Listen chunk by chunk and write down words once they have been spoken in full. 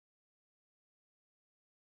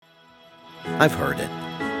I've heard it.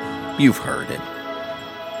 You've heard it.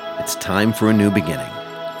 It's time for a new beginning.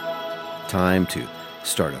 Time to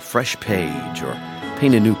start a fresh page or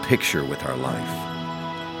paint a new picture with our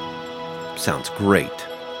life. Sounds great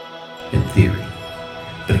in theory,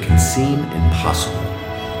 but it can seem impossible.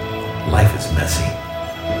 Life is messy.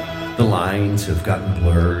 The lines have gotten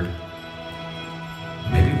blurred.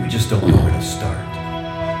 Maybe we just don't know where to start.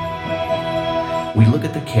 We look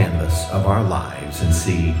at the canvas of our lives and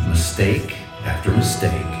see mistake after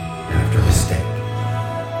mistake after mistake.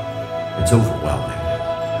 It's overwhelming.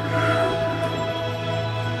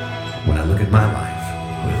 When I look at my life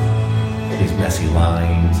with these messy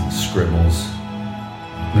lines and scribbles,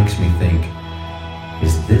 it makes me think,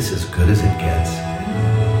 is this as good as it gets?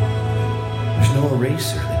 There's no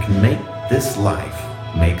eraser that can make this life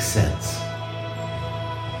make sense.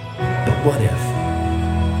 But what if?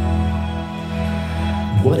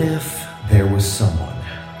 What if there was someone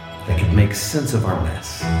that could make sense of our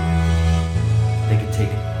mess? They could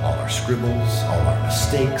take all our scribbles, all our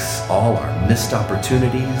mistakes, all our missed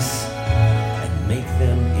opportunities, and make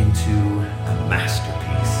them into a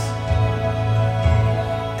masterpiece.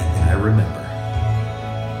 And then I remember,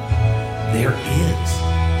 there is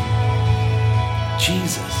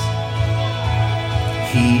Jesus.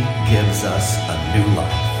 He gives us a new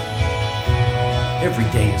life. Every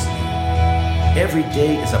day is new. Every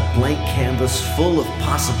day is a blank canvas full of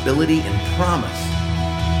possibility and promise.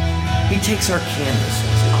 He takes our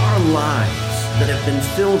canvases, our lives that have been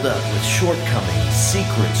filled up with shortcomings,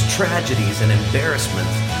 secrets, tragedies, and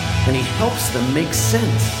embarrassments, and he helps them make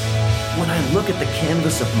sense. When I look at the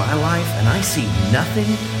canvas of my life and I see nothing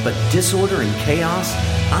but disorder and chaos,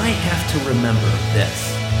 I have to remember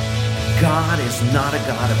this. God is not a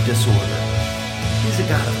God of disorder. He's a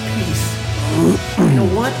God of peace. You know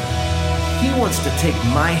what? He wants to take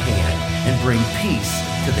my hand and bring peace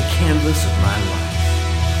to the canvas of my life.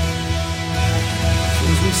 So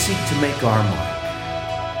as we seek to make our mark,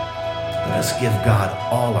 let us give God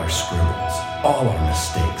all our scribbles, all our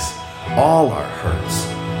mistakes, all our hurts,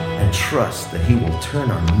 and trust that He will turn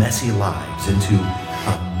our messy lives into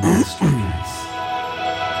a masterpiece.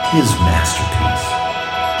 His masterpiece.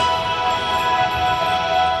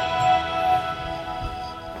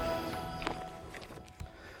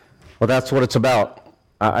 Well, that's what it's about.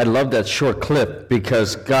 I love that short clip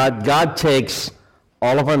because God takes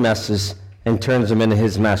all of our messes and turns them into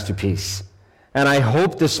His masterpiece. And I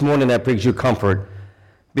hope this morning that brings you comfort,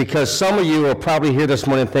 because some of you are probably here this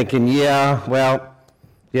morning thinking,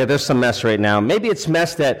 there's some mess right now. Maybe it's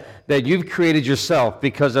mess that you've created yourself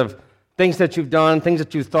because of things that you've done, things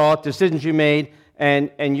that you thought, decisions you made,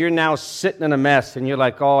 and you're now sitting in a mess, and you're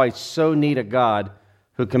like, oh, I so need a God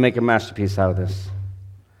who can make a masterpiece out of this.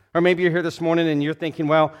 Or maybe you're here this morning and you're thinking,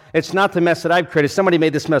 well, it's not the mess that I've created. Somebody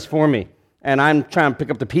made this mess for me, and I'm trying to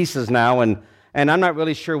pick up the pieces now, and I'm not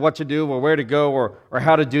really sure what to do or where to go or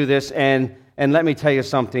how to do this. And let me tell you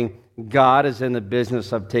something. God is in the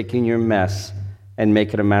business of taking your mess and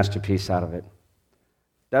making a masterpiece out of it.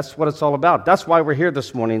 That's what it's all about. That's why we're here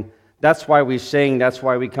this morning. That's why we sing. That's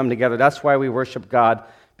why we come together. That's why we worship God,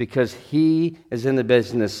 because He is in the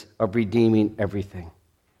business of redeeming everything.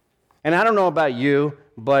 And I don't know about you,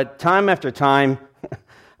 but time after time,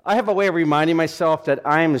 I have a way of reminding myself that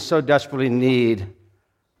I am so desperately in need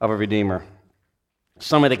of a Redeemer.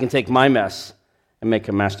 Somebody that can take my mess and make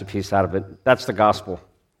a masterpiece out of it. That's the gospel.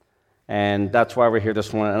 And that's why we're here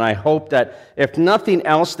this morning. And I hope that if nothing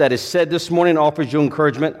else that is said this morning offers you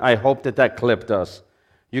encouragement, I hope that clip does.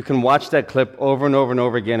 You can watch that clip over and over and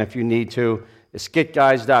over again if you need to.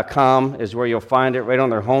 skitguys.com is where you'll find it, right on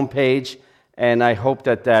their homepage. And I hope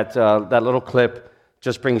that little clip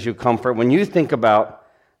just brings you comfort when you think about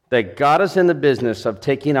that God is in the business of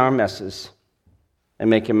taking our messes and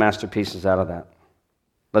making masterpieces out of that.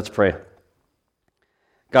 Let's pray.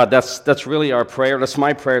 God, that's really our prayer. That's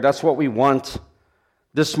my prayer. That's what we want.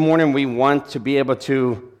 This morning we want to be able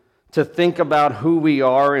to think about who we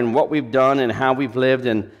are and what we've done and how we've lived.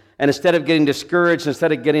 And instead of getting discouraged,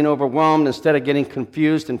 instead of getting overwhelmed, instead of getting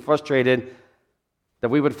confused and frustrated, that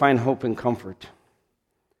we would find hope and comfort.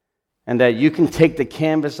 And that you can take the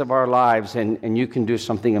canvas of our lives and you can do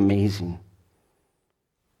something amazing.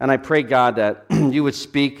 And I pray, God, that you would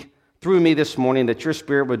speak through me this morning, that your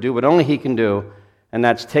Spirit would do what only He can do, and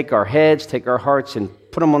that's take our heads, take our hearts, and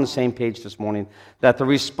put them on the same page this morning. That the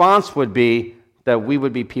response would be that we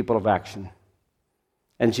would be people of action.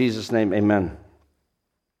 In Jesus' name, amen.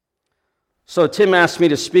 So Tim asked me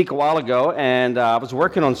to speak a while ago, and I was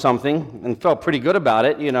working on something and felt pretty good about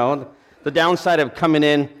it. You know, the downside of coming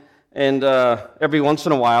in and every once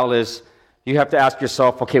in a while is you have to ask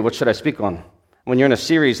yourself, okay, what should I speak on? When you're in a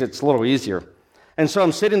series, it's a little easier. And so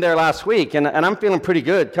I'm sitting there last week, and I'm feeling pretty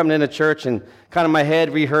good coming into church and kind of in my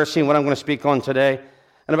head rehearsing what I'm going to speak on today.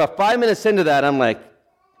 And about 5 minutes into that, I'm like,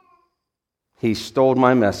 he stole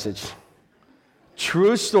my message.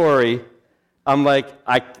 True story. I'm like,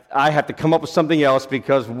 I have to come up with something else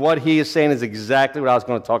because what he is saying is exactly what I was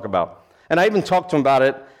going to talk about. And I even talked to him about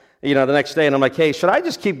it, the next day, and I'm like, hey, should I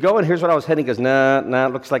just keep going? Here's what I was heading. He goes, nah,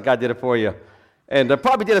 it looks like God did it for you. And I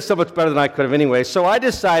probably did it so much better than I could have anyway. So I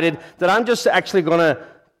decided that I'm just actually going to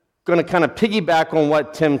kind of piggyback on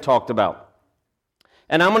what Tim talked about.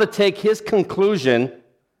 And I'm going to take his conclusion,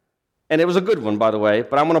 and it was a good one, by the way,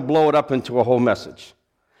 but I'm going to blow it up into a whole message.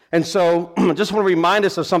 And so I just want to remind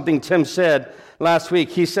us of something Tim said last week.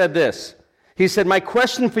 He said this. He said, my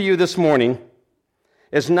question for you this morning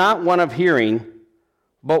is not one of hearing,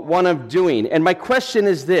 but one of doing. And my question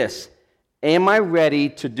is this: am I ready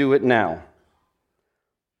to do it now?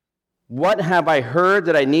 What have I heard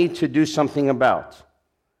that I need to do something about?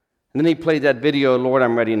 And then he played that video, Lord,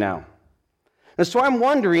 I'm ready now. And so I'm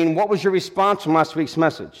wondering, what was your response from last week's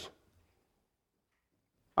message?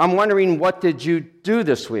 I'm wondering, what did you do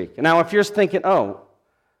this week? Now, if you're thinking, oh,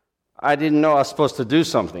 I didn't know I was supposed to do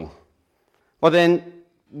something, well then,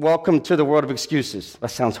 welcome to the world of excuses. That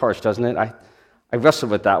sounds harsh, doesn't it? I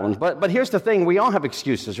wrestled with that one. But here's the thing, we all have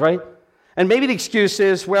excuses, right? And maybe the excuse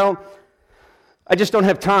is, well, I just don't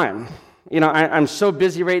have time. I'm so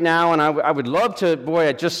busy right now, and I would love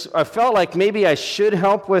to, I felt like maybe I should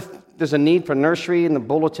help with, there's a need for nursery in the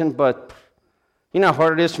bulletin, but you know how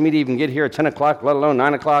hard it is for me to even get here at 10 o'clock, let alone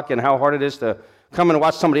 9 o'clock, and how hard it is to come and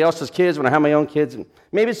watch somebody else's kids when I have my own kids. And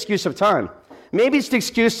maybe it's the excuse of time. Maybe it's the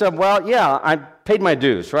excuse of, well, yeah, I paid my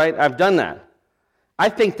dues, right? I've done that. I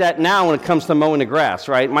think that now when it comes to mowing the grass,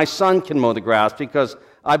 right? My son can mow the grass because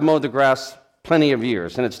I've mowed the grass plenty of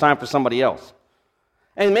years, and it's time for somebody else.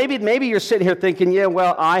 And maybe you're sitting here thinking, yeah,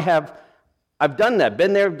 well, I've done that,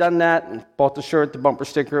 been there, done that, and bought the shirt, the bumper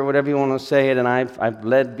sticker, whatever you want to say it, and I've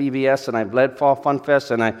led VBS, and I've led Fall Fun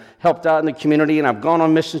Fest, and I helped out in the community, and I've gone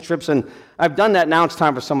on mission trips, and I've done that. Now it's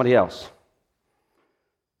time for somebody else.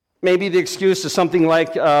 Maybe the excuse is something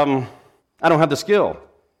like, I don't have the skill.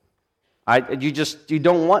 You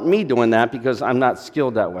don't want me doing that because I'm not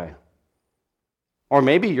skilled that way. Or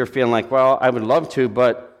maybe you're feeling like, well, I would love to,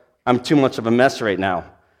 but I'm too much of a mess right now.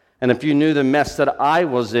 And if you knew the mess that I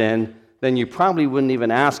was in, then you probably wouldn't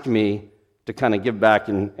even ask me to kind of give back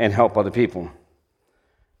and help other people.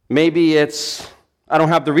 Maybe it's, I don't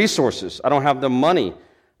have the resources. I don't have the money.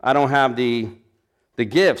 I don't have the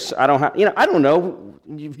gifts. I don't know.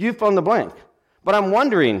 You fill in the blank. But I'm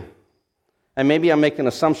wondering, and maybe I'm making an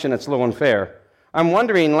assumption that's a little unfair. I'm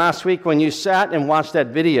wondering, last week when you sat and watched that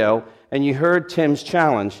video and you heard Tim's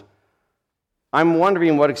challenge, I'm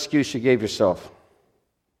wondering what excuse you gave yourself.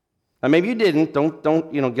 Now, maybe you didn't.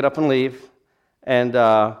 Don't get up and leave.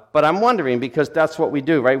 But I'm wondering, because that's what we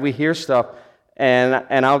do, right? We hear stuff,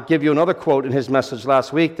 and I'll give you another quote in his message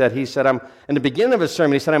last week that he said, in the beginning of his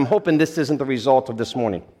sermon, he said, I'm hoping this isn't the result of this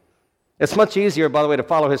morning. It's much easier, by the way, to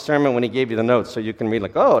follow his sermon when he gave you the notes, so you can read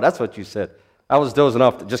like, oh, that's what you said. I was dozing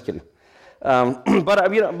off. Just kidding.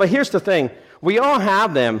 But here's the thing. We all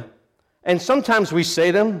have them, and sometimes we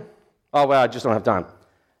say them. Oh, well, I just don't have time.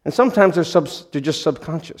 And sometimes they're just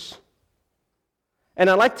subconscious. And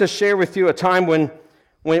I'd like to share with you a time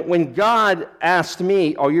when God asked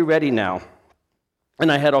me, are you ready now?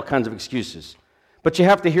 And I had all kinds of excuses. But you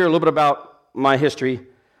have to hear a little bit about my history.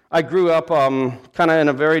 I grew up kind of in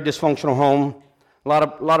a very dysfunctional home, a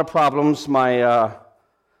lot of problems. My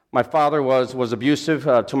father was abusive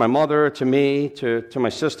to my mother, to me, to my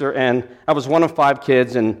sister, and I was one of 5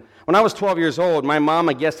 kids. And when I was 12 years old, my mom,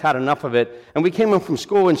 I guess, had enough of it. And we came home from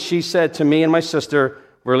school, and she said to me and my sister,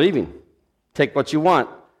 we're leaving. Take what you want.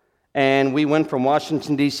 And we went from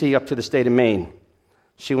Washington, D.C. up to the state of Maine.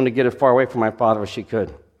 She wanted to get as far away from my father as she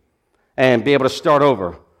could and be able to start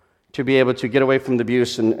over, to be able to get away from the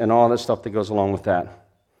abuse and all that stuff that goes along with that.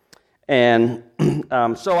 And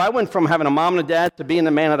so I went from having a mom and a dad to being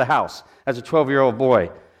the man of the house as a 12-year-old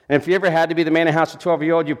boy. And if you ever had to be the man of the house as a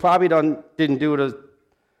 12-year-old, you probably didn't do it as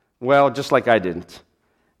well, just like I didn't.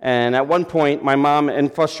 And at one point, my mom, in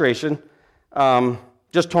frustration,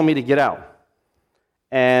 just told me to get out.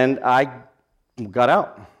 And I got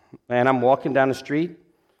out. And I'm walking down the street.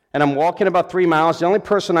 And I'm walking about 3 miles. The only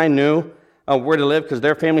person I knew where to live, because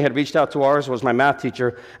their family had reached out to ours, was my math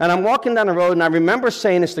teacher. And I'm walking down the road, and I remember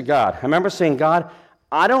saying this to God. I remember saying, God,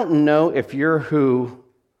 I don't know if you're who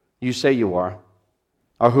you say you are,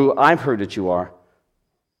 or who I've heard that you are.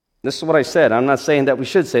 This is what I said. I'm not saying that we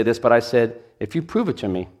should say this, but I said, if you prove it to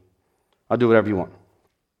me, I'll do whatever you want.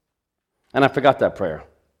 And I forgot that prayer.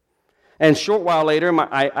 And a short while later,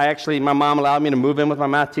 my mom allowed me to move in with my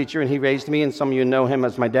math teacher, and he raised me, and some of you know him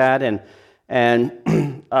as my dad. And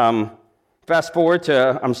fast forward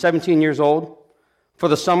to, I'm 17 years old. For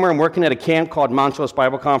the summer, I'm working at a camp called Montrose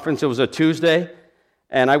Bible Conference. It was a Tuesday,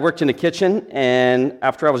 and I worked in the kitchen, and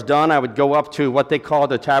after I was done, I would go up to what they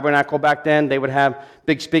called the Tabernacle back then. They would have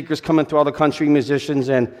big speakers coming through all the country musicians,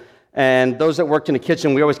 and those that worked in the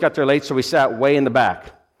kitchen, we always got there late, so we sat way in the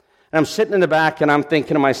back. And I'm sitting in the back, and I'm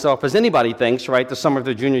thinking to myself, as anybody thinks, right, the summer of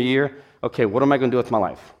their junior year, okay, what am I going to do with my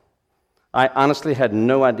life? I honestly had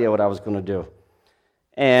no idea what I was going to do.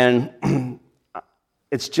 And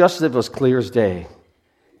it's just as if it was clear as day.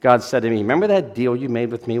 God said to me, remember that deal you made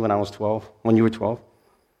with me when I was 12, when you were 12?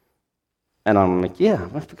 And I'm like, yeah,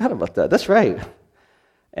 I forgot about that. That's right.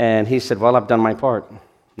 And he said, well, I've done my part.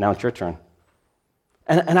 Now it's your turn.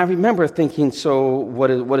 And I remember thinking, so what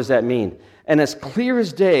does that mean? And as clear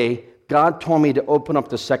as day, God told me to open up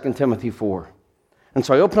to 2 Timothy 4. And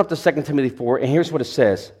so I opened up to 2 Timothy 4, and here's what it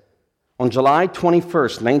says. On July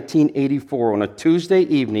 21st, 1984, on a Tuesday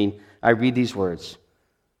evening, I read these words.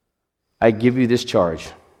 I give you this charge.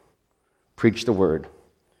 Preach the word.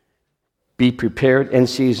 Be prepared in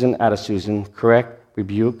season, out of season. Correct,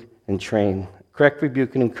 rebuke, and train. Correct,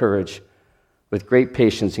 rebuke, and encourage with great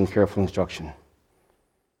patience and careful instruction.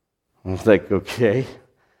 I was like, okay.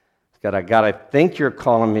 God, I think you're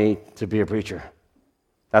calling me to be a preacher.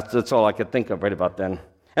 That's all I could think of right about then.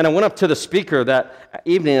 And I went up to the speaker that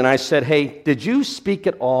evening and I said, hey, did you speak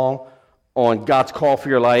at all on God's call for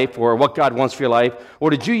your life or what God wants for your life? Or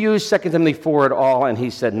did you use 2 Timothy 4 at all? And he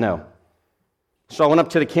said, no. So I went up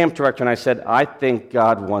to the camp director and I said, I think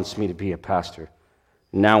God wants me to be a pastor.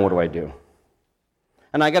 Now what do I do?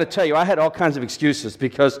 And I got to tell you, I had all kinds of excuses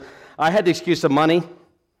because I had the excuse of money,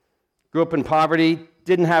 grew up in poverty,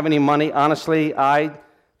 didn't have any money. Honestly, I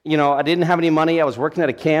didn't have any money. I was working at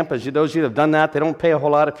a camp. As those of you that have done that, they don't pay a whole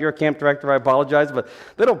lot. If you're a camp director, I apologize, but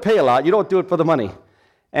they don't pay a lot. You don't do it for the money.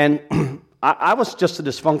 And I was just a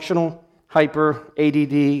dysfunctional, hyper,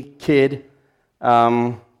 ADD kid.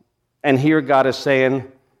 And here God is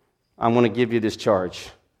saying, I'm going to give you this charge.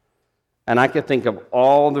 And I could think of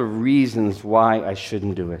all the reasons why I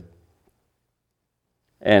shouldn't do it.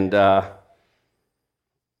 And,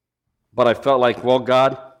 but I felt like, well,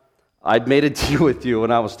 God, I'd made a deal with you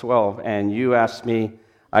when I was 12, and you asked me,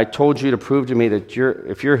 I told you to prove to me that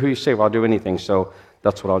if you're who you say, well, I'll do anything, so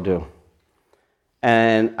that's what I'll do.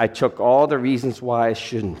 And I took all the reasons why I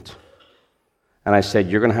shouldn't. And I said,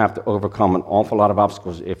 you're going to have to overcome an awful lot of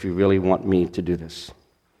obstacles if you really want me to do this.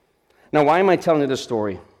 Now, why am I telling you this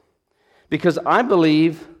story? Because I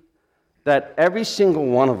believe that every single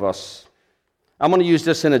one of us, I'm going to use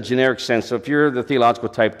this in a generic sense, so if you're the theological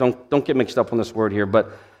type, don't get mixed up on this word here,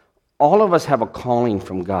 but all of us have a calling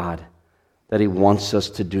from God that He wants us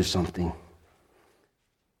to do something.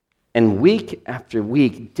 And week after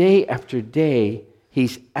week, day after day,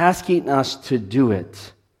 He's asking us to do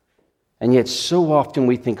it. And yet so often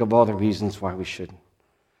we think of all the reasons why we shouldn't.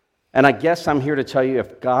 And I guess I'm here to tell you,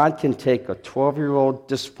 if God can take a 12-year-old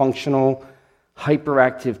dysfunctional,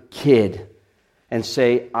 hyperactive kid and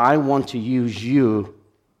say, I want to use you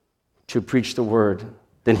to preach the word,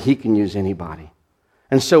 then He can use anybody.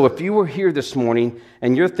 And so if you were here this morning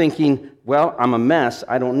and you're thinking, well, I'm a mess,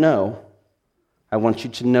 I don't know, I want you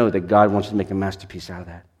to know that God wants to make a masterpiece out of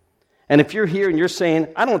that. And if you're here and you're saying,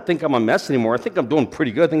 I don't think I'm a mess anymore, I think I'm doing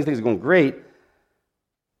pretty good, things are going great,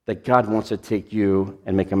 that God wants to take you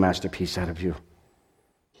and make a masterpiece out of you.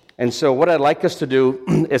 And so what I'd like us to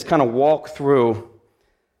do is kind of walk through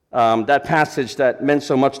that passage that meant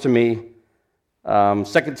so much to me, 2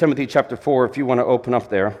 Timothy chapter 4, if you want to open up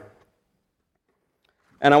there.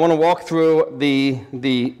 And I want to walk through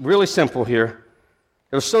the really simple here.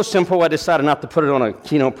 It was so simple I decided not to put it on a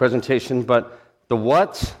keynote presentation, but the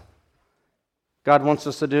what God wants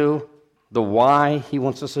us to do, the why He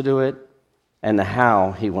wants us to do it, and the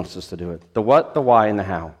how He wants us to do it. The what, the why, and the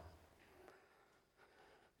how.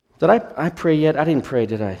 Did I pray yet? I didn't pray,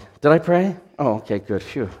 did I? Did I pray? Oh, okay, good.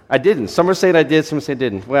 Phew. I didn't. Some are saying I did, some are saying I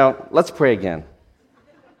didn't. Well, let's pray again.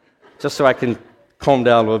 Just so I can calm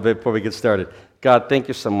down a little bit before we get started. God, thank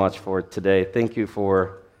you so much for today. Thank you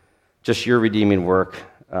for just your redeeming work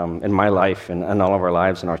in my life and all of our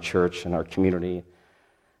lives in our church and our community.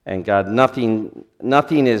 And God, nothing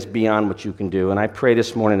is beyond what you can do. And I pray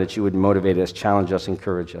this morning that you would motivate us, challenge us,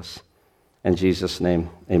 encourage us. In Jesus' name,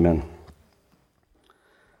 amen.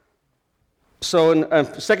 So in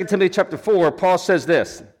 2 Timothy chapter 4, Paul says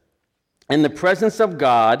this, in the presence of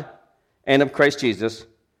God and of Christ Jesus,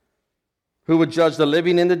 who would judge the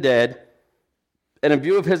living and the dead, and in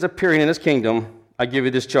view of His appearing in His kingdom, I give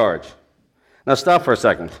you this charge. Now stop for a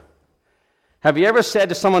second. Have you ever said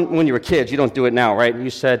to someone when you were kids, you don't do it now, right? You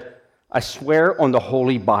said, I swear on the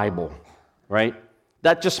Holy Bible, right?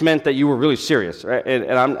 That just meant that you were really serious, right?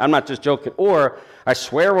 And I'm not just joking. Or, I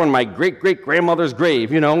swear on my great-great-grandmother's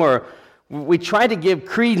grave, or we try to give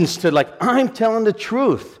credence to, like, I'm telling the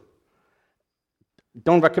truth.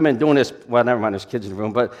 Don't recommend doing this. Well, never mind, there's kids in the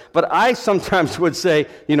room. But I sometimes would say,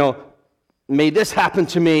 may this happen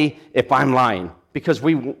to me if I'm lying. Because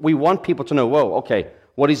we want people to know, whoa, okay,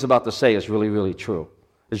 what he's about to say is really, really true.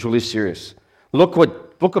 It's really serious. Look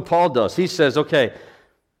what Paul does. He says, okay,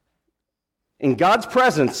 in God's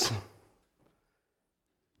presence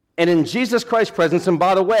and in Jesus Christ's presence, and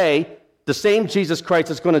by the way, the same Jesus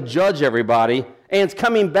Christ is going to judge everybody, and it's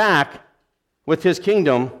coming back with his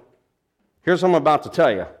kingdom. Here's what I'm about to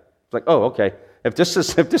tell you. It's like, oh, okay. If this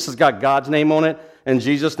has got God's name on it and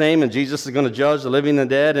Jesus' name, and Jesus is going to judge the living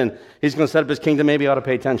and the dead, and he's going to set up his kingdom, maybe I ought to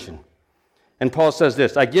pay attention. And Paul says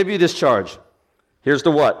this, I give you this charge. Here's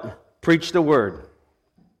the what? Preach the word.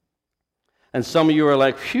 And some of you are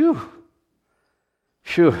like, phew.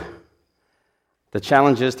 The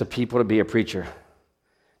challenge is to people to be a preacher.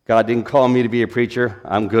 God didn't call me to be a preacher.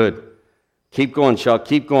 I'm good. Keep going, Chuck.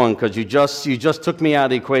 Keep going, because you just took me out of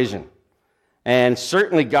the equation. And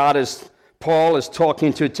certainly Paul is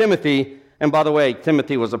talking to Timothy. And by the way,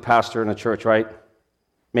 Timothy was a pastor in the church, right?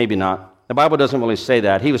 Maybe not. The Bible doesn't really say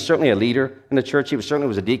that. He was certainly a leader in the church. He certainly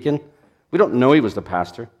was a deacon. We don't know he was the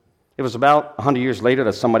pastor. It was about 100 years later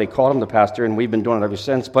that somebody called him the pastor, and we've been doing it ever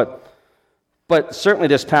since. But certainly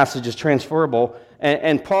this passage is transferable.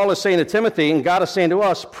 And Paul is saying to Timothy, and God is saying to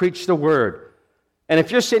us, preach the word. And if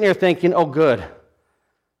you're sitting here thinking, oh, good,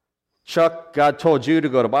 Chuck, God told you to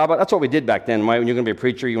go to Bible. That's what we did back then, right? When you're going to be a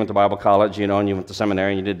preacher, you went to Bible college, and you went to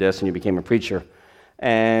seminary, and you did this, and you became a preacher.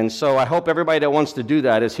 And so I hope everybody that wants to do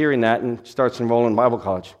that is hearing that and starts enrolling in Bible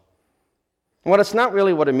college. Well, it's not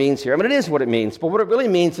really what it means here. I mean, it is what it means, but what it really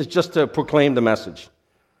means is just to proclaim the message.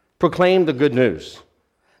 Proclaim the good news.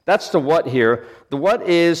 That's the what here. The what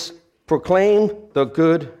is proclaim the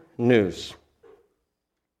good news.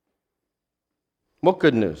 What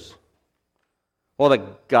good news? Well,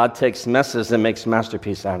 that God takes messes and makes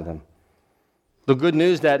masterpiece out of them. The good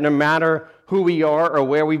news that no matter who we are or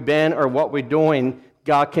where we've been or what we're doing,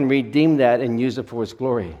 God can redeem that and use it for his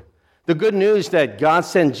glory. The good news that God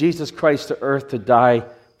sent Jesus Christ to earth to die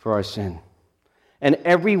for our sin. And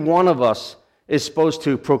every one of us is supposed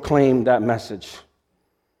to proclaim that message.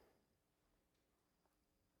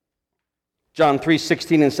 John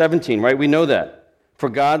 3:16 and 17, right? We know that. For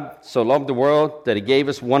God so loved the world that he gave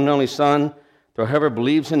us one and only Son, that whoever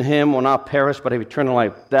believes in him will not perish but have eternal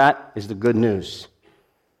life. That is the good news.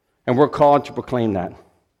 And we're called to proclaim that.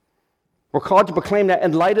 We're called to proclaim that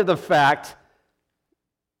in light of the fact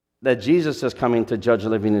that Jesus is coming to judge the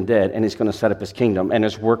living and dead, and he's going to set up his kingdom, and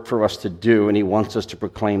there's work for us to do, and he wants us to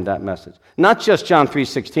proclaim that message. Not just John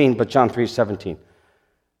 3:16, but John 3:17.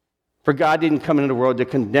 For God didn't come into the world to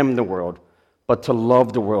condemn the world, but to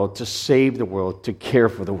love the world, to save the world, to care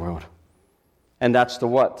for the world. And that's the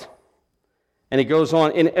what. And he goes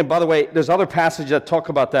on, and by the way, there's other passages that talk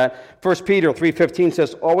about that. 1 Peter 3:15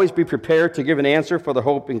 says, always be prepared to give an answer for the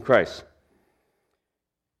hope in Christ.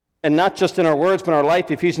 And not just in our words, but in our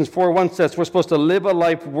life. Ephesians 4:1 says we're supposed to live a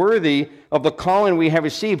life worthy of the calling we have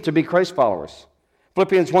received to be Christ followers.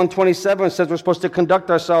 Philippians 1:27 says we're supposed to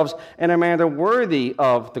conduct ourselves in a manner worthy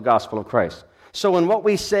of the gospel of Christ. So in what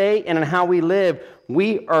we say and in how we live,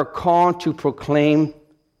 we are called to proclaim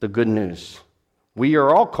the good news. We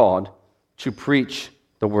are all called to preach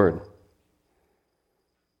the word.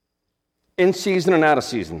 In season and out of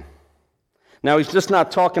season. Now, he's just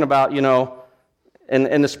not talking about,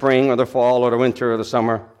 in the spring or the fall or the winter or the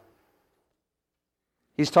summer.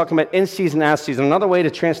 He's talking about in season, out of season. Another way to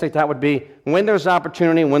translate that would be when there's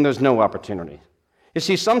opportunity and when there's no opportunity. You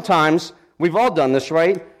see, sometimes, we've all done this,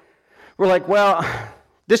 right? We're like, well,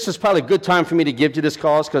 this is probably a good time for me to give to this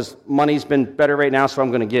cause because money's been better right now, so I'm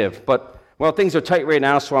going to give. But, well, things are tight right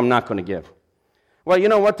now, so I'm not going to give. Well, you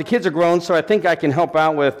know what? The kids are grown, so I think I can help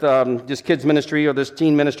out with this kids ministry or this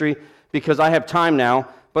teen ministry because I have time now.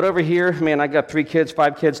 But over here, man, I got 3 kids,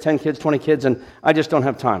 5 kids, 10 kids, 20 kids, and I just don't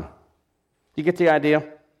have time. You get the idea?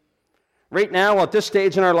 Right now, at this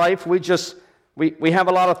stage in our life, we have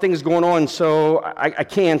a lot of things going on, so I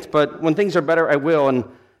can't. But when things are better, I will. And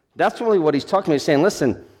that's really what he's talking about. He's saying,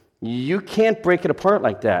 listen, you can't break it apart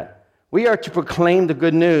like that. We are to proclaim the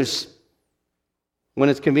good news when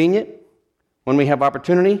it's convenient, when we have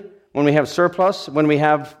opportunity, when we have surplus, when we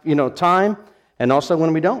have, time, and also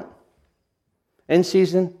when we don't. In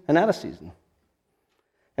season and out of season.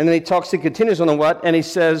 And then he continues on the what, and he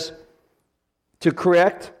says to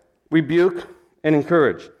correct, rebuke, and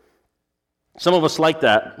encourage. Some of us like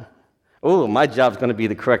that. Oh, my job's going to be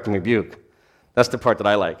the correct and rebuke. That's the part that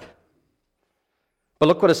I like. But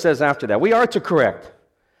look what it says after that. We are to correct.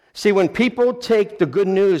 See, when people take the good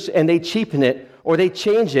news and they cheapen it, or they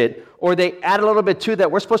change it, or they add a little bit to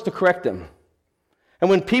that, we're supposed to correct them. And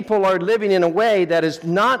when people are living in a way that is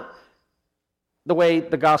not the way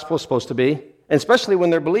the gospel is supposed to be, and especially when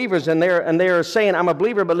they're believers and they're saying, I'm a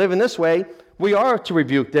believer but living this way, we are to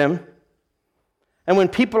rebuke them. And when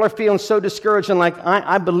people are feeling so discouraged and like,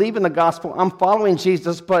 I believe in the gospel, I'm following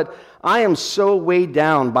Jesus, but I am so weighed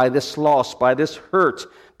down by this loss, by this hurt,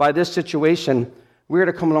 by this situation, we're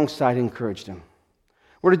to come alongside and encourage them.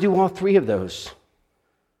 We're to do all three of those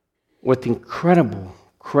with incredible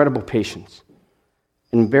patience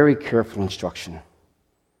and very careful instruction.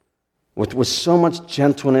 With so much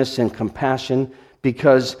gentleness and compassion,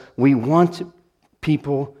 because we want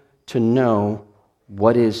people to know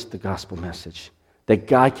what is the gospel message. That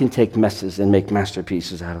God can take messes and make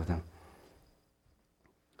masterpieces out of them.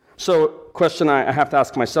 So, question I have to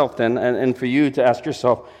ask myself then, and for you to ask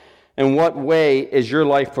yourself, in what way is your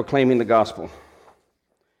life proclaiming the gospel?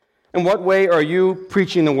 In what way are you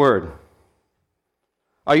preaching the word?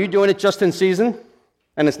 Are you doing it just in season?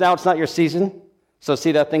 And it's not your season? So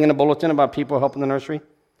see that thing in the bulletin about people helping the nursery?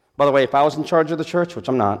 By the way, if I was in charge of the church, which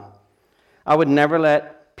I'm not, I would never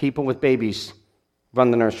let people with babies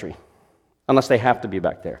run the nursery unless they have to be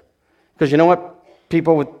back there. Because you know what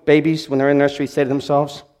people with babies, when they're in the nursery, say to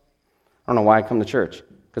themselves? I don't know why I come to church,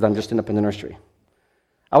 because I'm just up in the nursery.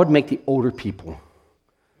 I would make the older people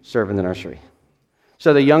serve in the nursery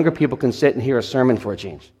so the younger people can sit and hear a sermon for a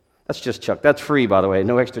change. That's just Chuck. That's free, by the way.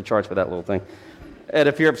 No extra charge for that little thing. And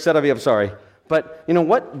if you're upset of me, I'm sorry. But you know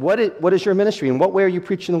what is your ministry? In what way are you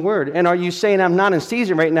preaching the word? And are you saying, I'm not in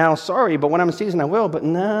season right now, sorry, but when I'm in season I will. But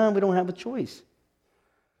no, we don't have a choice.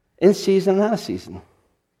 In season, not a season.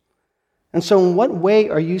 And so in what way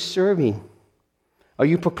are you serving? Are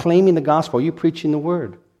you proclaiming the gospel? Are you preaching the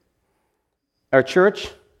word? Our church,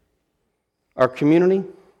 our community,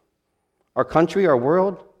 our country, our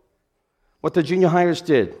world, what the junior hires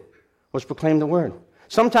did was proclaim the word.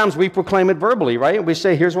 Sometimes we proclaim it verbally, right? We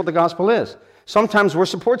say, here's what the gospel is. Sometimes we're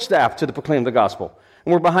support staff to proclaim the gospel.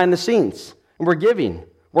 And we're behind the scenes. And we're giving.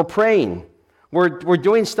 We're praying. We're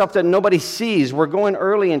doing stuff that nobody sees. We're going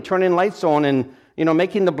early and turning lights on and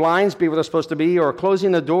making the blinds be where they're supposed to be, or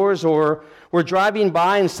closing the doors, or we're driving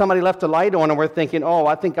by and somebody left the light on and we're thinking,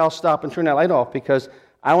 I think I'll stop and turn that light off because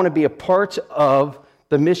I want to be a part of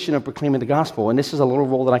the mission of proclaiming the gospel, and this is a little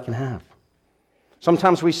role that I can have.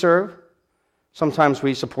 Sometimes we serve. Sometimes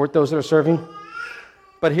we support those that are serving.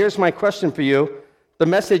 But here's my question for you. The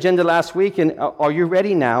message ended last week, and are you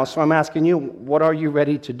ready now? So I'm asking you, what are you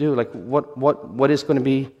ready to do? Like, what is going to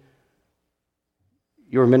be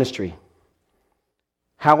your ministry?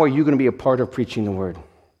 How are you going to be a part of preaching the word?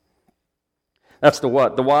 That's the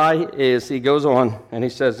what. The why is, he goes on, and he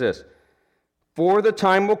says this. For the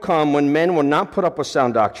time will come when men will not put up with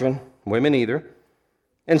sound doctrine, women either.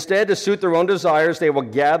 Instead, to suit their own desires, they will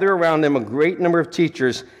gather around them a great number of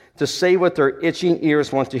teachers to say what their itching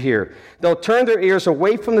ears want to hear. They'll turn their ears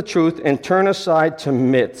away from the truth and turn aside to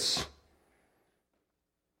myths.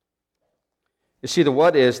 You see, the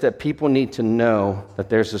what is that people need to know that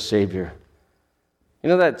there's a Savior. You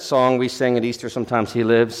know that song we sang at Easter, Sometimes He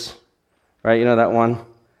Lives? Right, you know that one?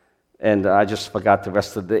 And I just forgot the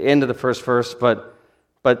rest of the end of the first verse, but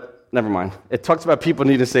never mind. It talks about people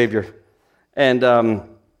need a Savior. And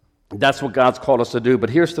that's what God's called us to do. But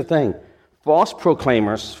here's the thing. False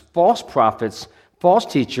proclaimers, false prophets, false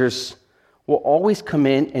teachers will always come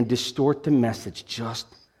in and distort the message just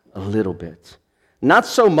a little bit. Not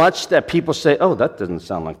so much that people say, that doesn't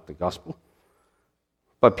sound like the gospel.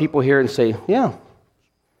 But people hear it and say, yeah,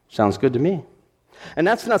 sounds good to me. And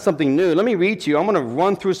that's not something new. Let me read to you. I'm going to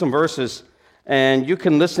run through some verses, and you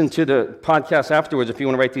can listen to the podcast afterwards if you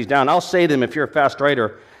want to write these down. I'll say them if you're a fast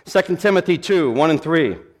writer. 2 Timothy 2, 1 and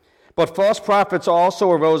 3. But false prophets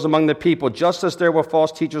also arose among the people, just as there were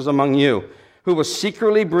false teachers among you, who will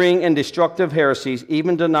secretly bring in destructive heresies,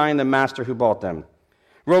 even denying the master who bought them.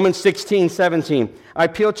 Romans 16, 17. I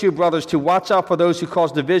appeal to you, brothers, to watch out for those who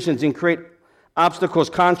cause divisions and create obstacles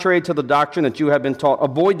contrary to the doctrine that you have been taught.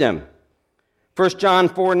 Avoid them. 1 John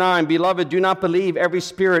 4, 9. Beloved, do not believe every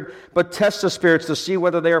spirit, but test the spirits to see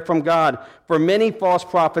whether they are from God. For many false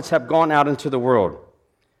prophets have gone out into the world.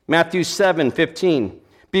 Matthew 7, 15.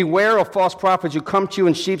 Beware of false prophets who come to you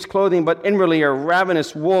in sheep's clothing, but inwardly are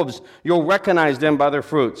ravenous wolves. You'll recognize them by their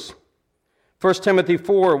fruits. 1 Timothy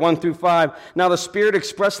 4, 1 through 5. Now the Spirit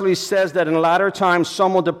expressly says that in latter times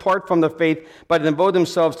some will depart from the faith by devote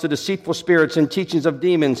themselves to deceitful spirits and teachings of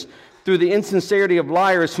demons, through the insincerity of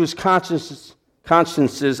liars whose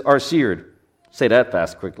consciences are seared. Say that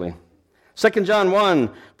fast, quickly. 2 John 1,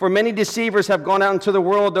 for many deceivers have gone out into the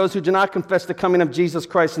world, those who do not confess the coming of Jesus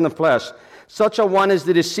Christ in the flesh. Such a one is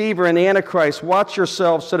the deceiver and the Antichrist. Watch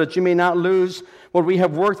yourselves so that you may not lose what we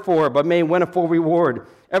have worked for, but may win a full reward.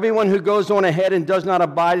 Everyone who goes on ahead and does not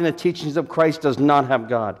abide in the teachings of Christ does not have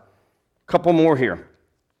God. A couple more here.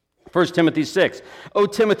 1 Timothy 6. O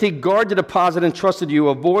Timothy, guard the deposit entrusted to you.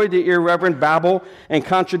 Avoid the irreverent babble and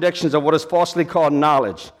contradictions of what is falsely called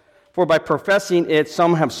knowledge. For by professing it,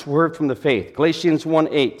 some have swerved from the faith. Galatians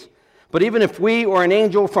 1:8. But even if we or an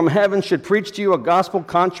angel from heaven should preach to you a gospel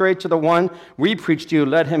contrary to the one we preach to you,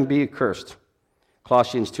 let him be accursed.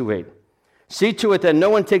 Colossians 2:8. See to it that no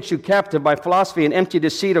one takes you captive by philosophy and empty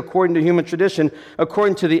deceit according to human tradition,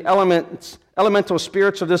 according to the elemental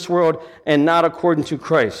spirits of this world, and not according to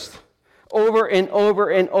Christ. Over and over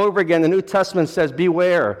and over again, the New Testament says,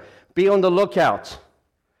 beware, be on the lookout,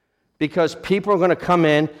 because people are going to come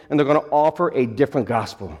in and they're going to offer a different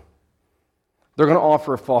gospel. They're going to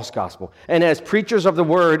offer a false gospel. And as preachers of the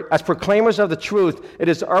word, as proclaimers of the truth, it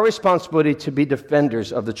is our responsibility to be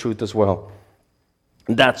defenders of the truth as well.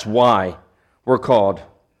 And that's why we're called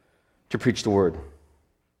to preach the word.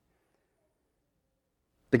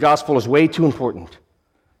 The gospel is way too important.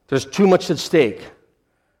 There's too much at stake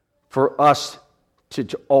for us to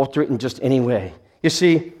alter it in just any way. You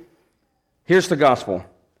see, here's the gospel.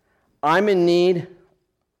 I'm in need.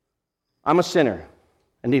 I'm a sinner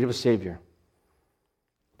in need of a Savior.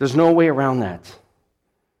 There's no way around that.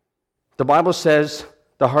 The Bible says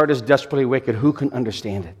the heart is desperately wicked. Who can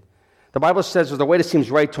understand it? The Bible says there's a way that seems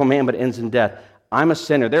right to a man but ends in death. I'm a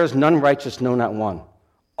sinner. There is none righteous, no, not one.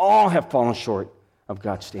 All have fallen short of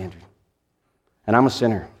God's standard. And I'm a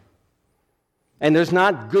sinner. And there's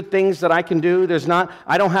not good things that I can do.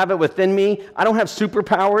 I don't have it within me. I don't have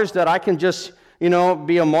superpowers that I can just,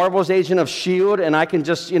 be a Marvel's agent of S.H.I.E.L.D. and I can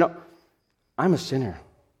just, I'm a sinner.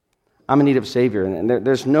 I'm in need of a Savior. And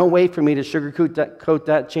there's no way for me to sugarcoat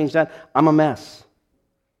that, change that. I'm a mess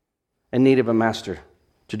in need of a master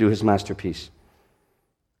to do his masterpiece.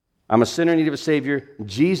 I'm a sinner in need of a Savior.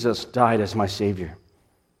 Jesus died as my Savior.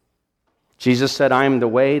 Jesus said, I am the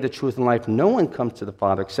way, the truth, and life. No one comes to the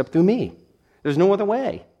Father except through me. There's no other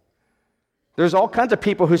way. There's all kinds of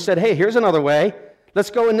people who said, hey, here's another way. Let's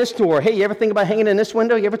go in this door. Hey, you ever think about hanging in this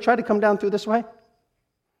window? You ever try to come down through this way?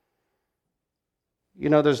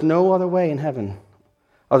 There's no other way in heaven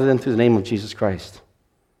other than through the name of Jesus Christ.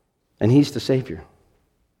 And he's the Savior.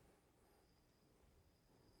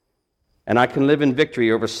 And I can live in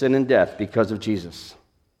victory over sin and death because of Jesus.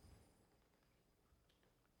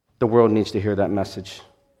 The world needs to hear that message.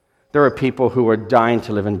 There are people who are dying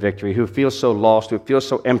to live in victory, who feel so lost, who feel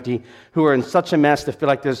so empty, who are in such a mess that feel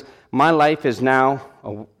like my life is now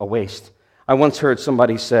a waste. I once heard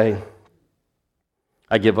somebody say,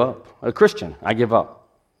 I give up. A Christian, I give up.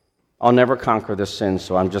 I'll never conquer this sin,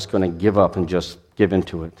 so I'm just going to give up and just give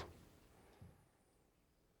into it.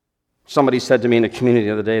 Somebody said to me in the community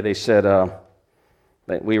the other day, they said,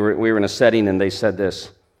 that we were in a setting and they said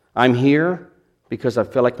this, I'm here because I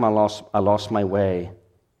feel like I lost my way,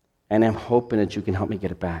 and I'm hoping that you can help me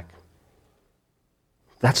get it back.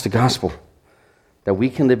 That's the gospel, that we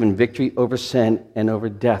can live in victory over sin and over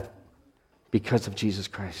death because of Jesus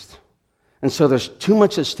Christ. And so there's too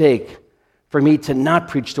much at stake for me to not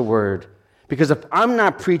preach the word, because if I'm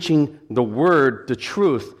not preaching the word, the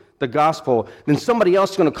truth, the gospel, then somebody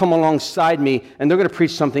else is going to come alongside me and they're going to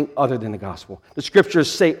preach something other than the gospel. The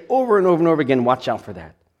scriptures say over and over and over again, watch out for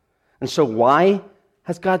that. And so why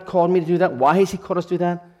has God called me to do that? Why has he called us to do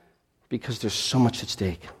that? Because there's so much at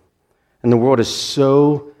stake. And the world is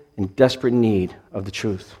so in desperate need of the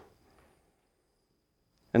truth.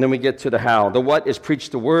 And then we get to the how. The what is preach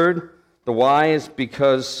the word. The why is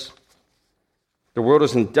because the world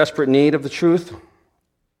is in desperate need of the truth.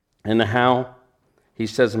 And the how, he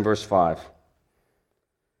says in verse 5.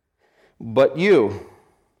 But you,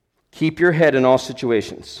 keep your head in all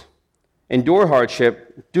situations. Endure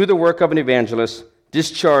hardship. Do the work of an evangelist.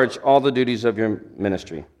 Discharge all the duties of your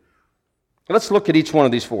ministry. Let's look at each one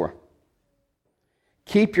of these four.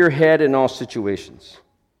 Keep your head in all situations.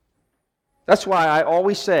 That's why I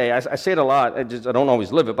always say, I say it a lot, I don't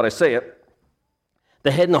always live it, but I say it.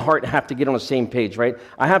 The head and the heart have to get on the same page, right?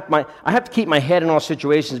 I have to keep my head in all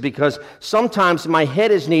situations because sometimes my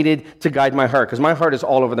head is needed to guide my heart because my heart is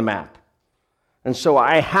all over the map. And so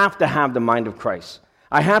I have to have the mind of Christ.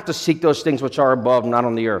 I have to seek those things which are above, not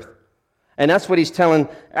on the earth. And that's what he's telling,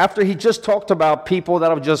 after he just talked about people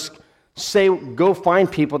that'll just go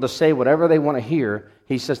find people to say whatever they want to hear,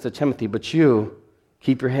 he says to Timothy, but you,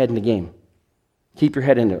 keep your head in the game. Keep your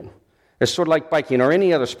head into it. It's sort of like biking or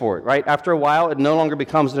any other sport, right? After a while, it no longer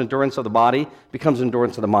becomes an endurance of the body, it becomes an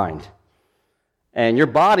endurance of the mind. And your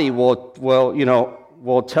body will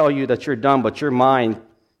tell you that you're done, but your mind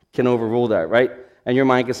can overrule that, right? And your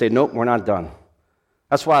mind can say, nope, we're not done.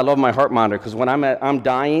 That's why I love my heart monitor, because when I'm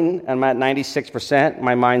dying and I'm at 96%,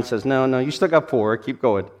 my mind says, no, you still got 4, keep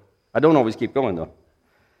going. I don't always keep going, though.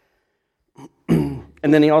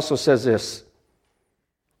 And then he also says this,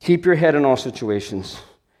 keep your head in all situations.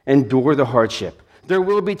 Endure the hardship. There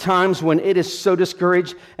will be times when it is so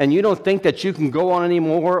discouraged and you don't think that you can go on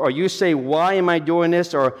anymore, or you say, why am I doing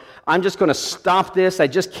this? Or I'm just going to stop this. I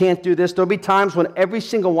just can't do this. There'll be times when every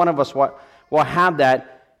single one of us will have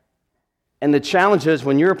that. And the challenge is,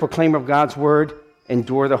 when you're a proclaimer of God's word,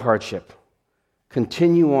 endure the hardship.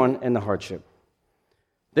 Continue on in the hardship.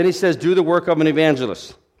 Then he says, do the work of an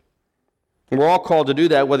evangelist. And we're all called to do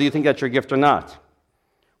that, whether you think that's your gift or not.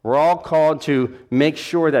 We're all called to make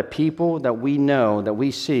sure that people that we know, that we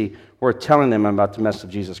see, we're telling them about the message of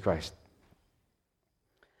Jesus Christ.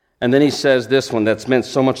 And then he says this one that's meant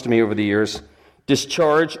so much to me over the years,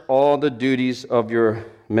 discharge all the duties of your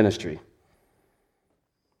ministry.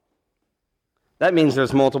 That means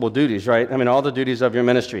there's multiple duties, right? I mean, all the duties of your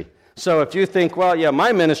ministry. So if you think, well, yeah,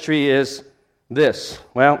 my ministry is this.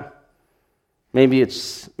 Well, maybe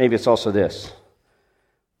it's also this.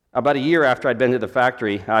 About a year after I'd been to the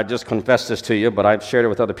factory, I just confessed this to you, but I've shared it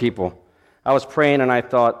with other people. I was praying and I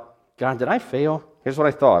thought, God, did I fail? Here's what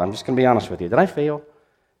I thought. I'm just going to be honest with you. Did I fail?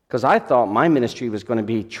 Because I thought my ministry was going to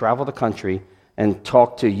be travel the country and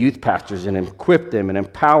talk to youth pastors and equip them and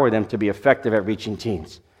empower them to be effective at reaching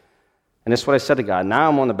teens. And that's what I said to God. Now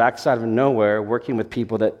I'm on the backside of nowhere working with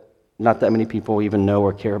people that not that many people even know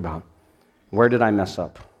or care about. Where did I mess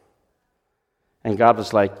up? And God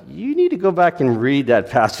was like, you need to go back and read that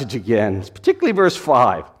passage again, particularly verse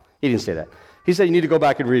 5. He didn't say that. He said you need to go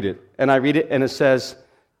back and read it. And I read it, and it says,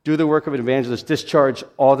 do the work of an evangelist, discharge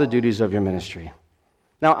all the duties of your ministry.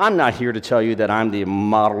 Now, I'm not here to tell you that I'm the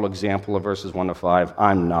model example of verses 1 to 5.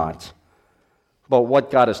 I'm not. But what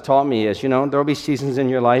God has taught me is, there will be seasons in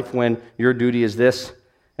your life when your duty is this,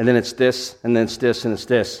 and then it's this, and then it's this, and it's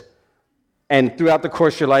this. And throughout the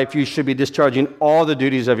course of your life, you should be discharging all the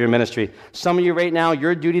duties of your ministry. Some of you right now,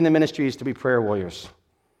 your duty in the ministry is to be prayer warriors.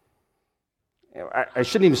 I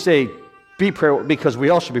shouldn't even say be prayer, because we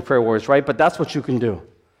all should be prayer warriors, right? But that's what you can do.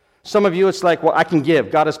 Some of you, it's like, well, I can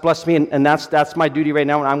give. God has blessed me, and that's my duty right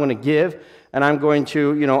now, and I'm going to give, and I'm going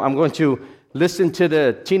to listen to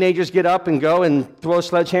the teenagers get up and go and throw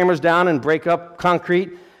sledgehammers down and break up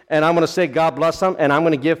concrete, and I'm going to say, God bless them, and I'm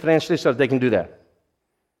going to give financially so that they can do that.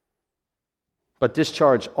 But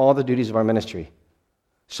discharge all the duties of our ministry.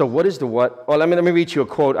 So what is the what? Well, let me read you a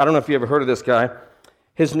quote. I don't know if you ever heard of this guy.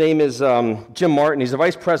 His name is Jim Martin. He's the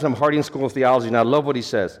vice president of Harding School of Theology, and I love what he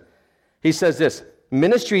says. He says this,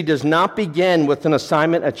 ministry does not begin with an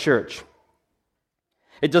assignment at church.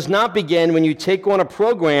 It does not begin when you take on a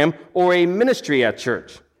program or a ministry at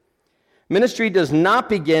church. Ministry does not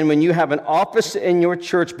begin when you have an office in your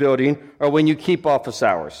church building or when you keep office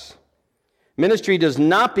hours. Ministry does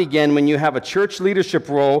not begin when you have a church leadership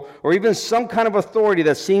role or even some kind of authority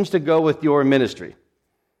that seems to go with your ministry.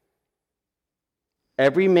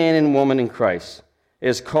 Every man and woman in Christ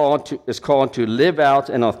is called to live out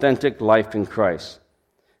an authentic life in Christ.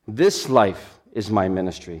 This life is my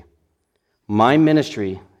ministry. My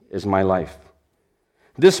ministry is my life.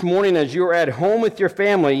 This morning, as you're at home with your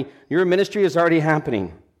family, your ministry is already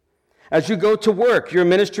happening. As you go to work, your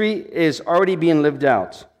ministry is already being lived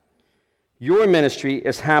out. Your ministry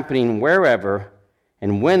is happening wherever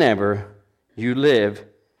and whenever you live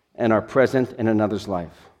and are present in another's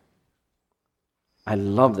life. I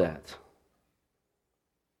love that.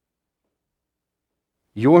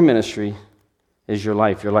 Your ministry is your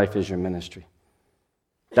life. Your life is your ministry.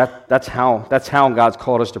 That's how God's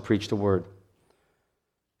called us to preach the word.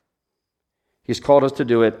 He's called us to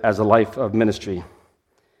do it as a life of ministry.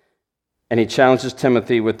 And he challenges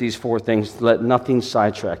Timothy with these 4 things. Let nothing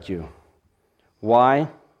sidetrack you. Why?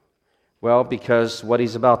 Well, because what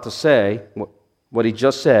he's about to say, what he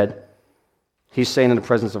just said, he's saying in the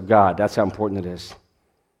presence of God. That's how important it is.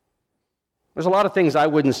 There's a lot of things I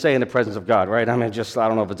wouldn't say in the presence of God, right? I don't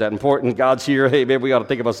know if it's that important. God's here. Hey, maybe we got to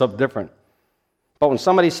think about something different. But when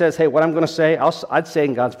somebody says, hey, what I'm going to say, I'd say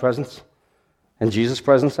in God's presence, in Jesus'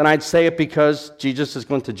 presence. And I'd say it because Jesus is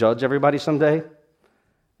going to judge everybody someday.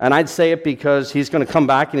 And I'd say it because he's going to come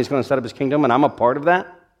back and he's going to set up his kingdom, and I'm a part of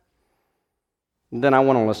that. Then I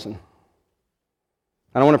want to listen.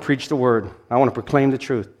 I don't want to preach the word. I want to proclaim the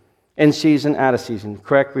truth. In season, out of season.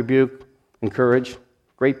 Correct, rebuke, encourage,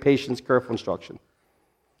 great patience, careful instruction.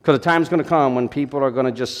 Because the time's going to come when people are going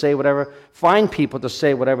to just say whatever, find people to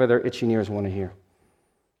say whatever their itching ears want to hear.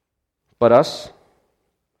 But us,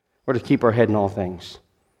 we're to keep our head in all things.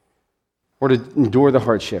 We're to endure the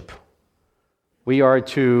hardship. We are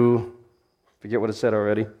to, forget what it said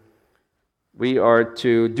already, we are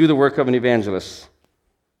to do the work of an evangelist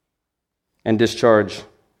and discharge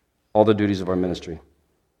all the duties of our ministry.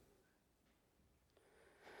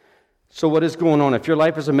 So what is going on? If your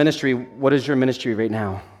life is a ministry, what is your ministry right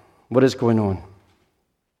now? What is going on?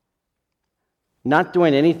 Not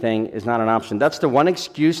doing anything is not an option. That's the one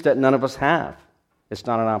excuse that none of us have. It's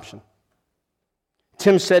not an option.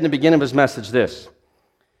 Tim said in the beginning of his message this.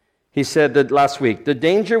 He said that last week, the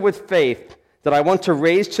danger with faith that I want to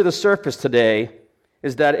raise to the surface today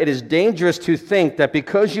is that it is dangerous to think that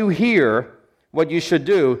because you hear what you should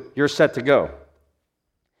do, you're set to go.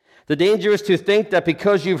 The danger is to think that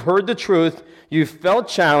because you've heard the truth, you've felt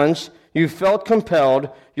challenged, you've felt compelled,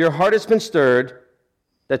 your heart has been stirred,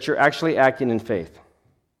 that you're actually acting in faith.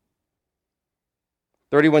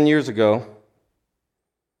 31 years ago,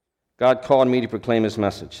 God called me to proclaim His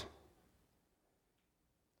message.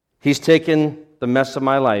 He's taken the mess of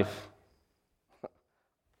my life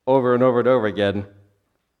over and over and over again,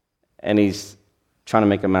 and He's trying to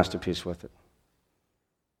make a masterpiece with it.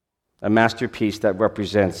 A masterpiece that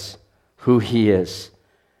represents who He is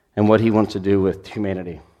and what He wants to do with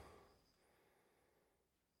humanity.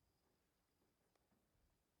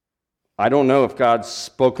 I don't know if God's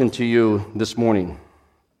spoken to you this morning.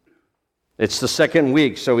 It's the second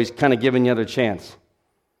week, so He's kind of giving you another chance.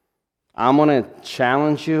 I'm going to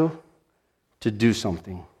challenge you to do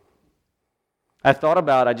something. I thought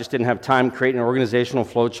about, I just didn't have time creating an organizational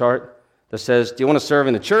flow chart that says, do you want to serve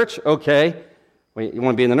in the church? Okay. You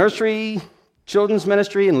want to be in the nursery, children's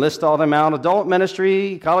ministry, and list all them out. Adult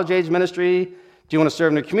ministry, college-age ministry. Do you want to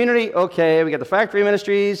serve in the community? Okay. We got the factory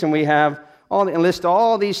ministries, and we have and list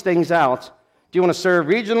all these things out. Do you want to serve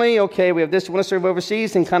regionally? Okay, we have this. You want to serve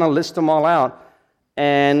overseas? And kind of list them all out.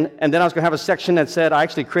 And then I was going to have a section that said, I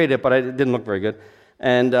actually created it, but it didn't look very good.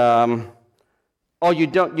 And,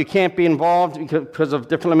 you can't be involved because of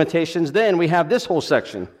different limitations. Then we have this whole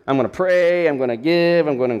section. I'm going to pray, I'm going to give,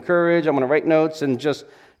 I'm going to encourage, I'm going to write notes, and just,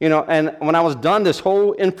 and when I was done this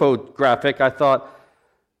whole infographic, I thought,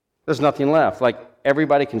 there's nothing left. Like,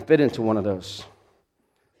 everybody can fit into one of those.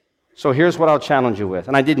 So here's what I'll challenge you with.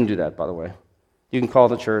 And I didn't do that, by the way. You can call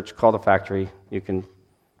the church, call the factory, you can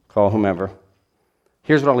call whomever.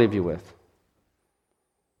 Here's what I'll leave you with.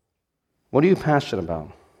 What are you passionate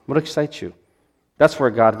about? What excites you? That's where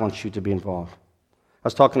God wants you to be involved. I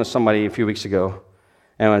was talking to somebody a few weeks ago,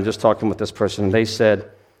 and I'm just talking with this person, and they said,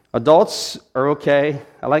 adults are okay.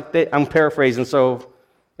 I'm paraphrasing, so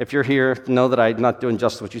if you're here, know that I'm not doing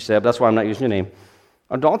just what you said, but that's why I'm not using your name.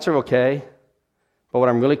 Adults are okay. But what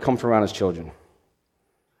I'm really comfortable around is children.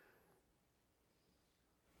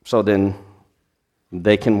 So then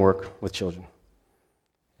they can work with children.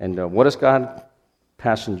 And what has God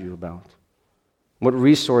passionate you about? What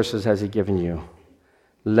resources has He given you?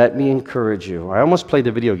 Let me encourage you. I almost played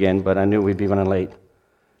the video again, but I knew we'd be running late.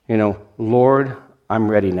 Lord, I'm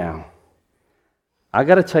ready now. I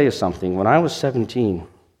got to tell you something. When I was 17,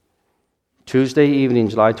 Tuesday evening,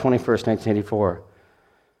 July 21st, 1984,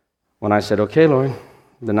 when I said, okay, Lord,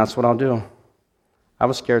 then that's what I'll do. I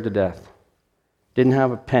was scared to death. Didn't have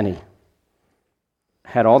a penny.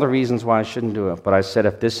 Had all the reasons why I shouldn't do it. But I said,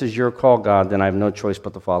 if this is your call, God, then I have no choice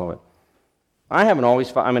but to follow it. I haven't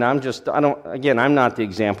always, I'm not the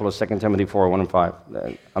example of 2 Timothy 4, 1 and 5.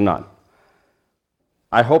 I'm not.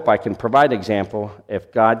 I hope I can provide an example.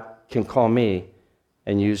 If God can call me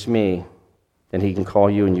and use me, then He can call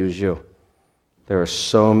you and use you. There are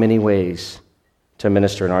so many ways to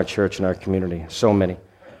minister in our church and our community. So many.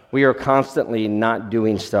 We are constantly not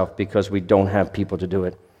doing stuff because we don't have people to do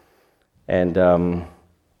it. And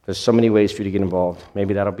there's so many ways for you to get involved.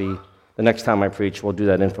 Maybe that'll be the next time I preach, we'll do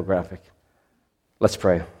that infographic. Let's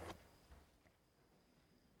pray.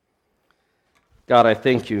 God, I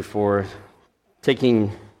thank you for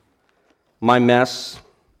taking my mess,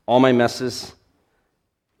 all my messes,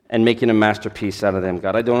 and making a masterpiece out of them.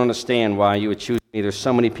 God, I don't understand why you would choose me. There's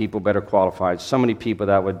so many people better qualified, so many people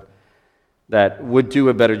that would do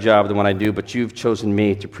a better job than what I do, but you've chosen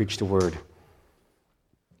me to preach the word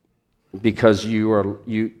because you're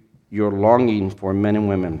longing for men and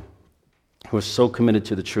women who are so committed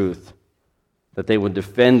to the truth that they would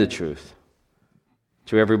defend the truth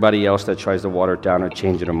to everybody else that tries to water it down or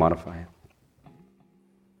change it or modify it.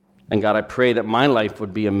 And God, I pray that my life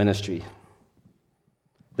would be a ministry,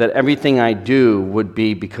 that everything I do would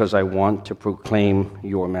be because I want to proclaim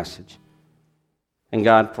your message. And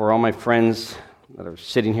God, for all my friends that are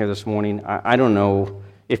sitting here this morning. I don't know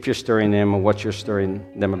if you're stirring them or what you're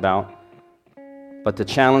stirring them about. But the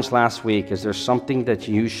challenge last week is there's something that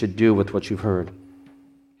you should do with what you've heard.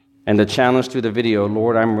 And the challenge through the video,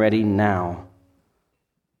 Lord, I'm ready now.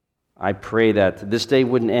 I pray that this day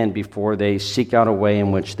wouldn't end before they seek out a way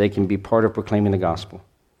in which they can be part of proclaiming the gospel,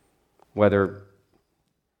 whether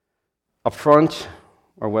up front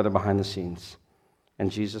or whether behind the scenes. In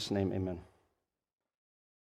Jesus' name, amen.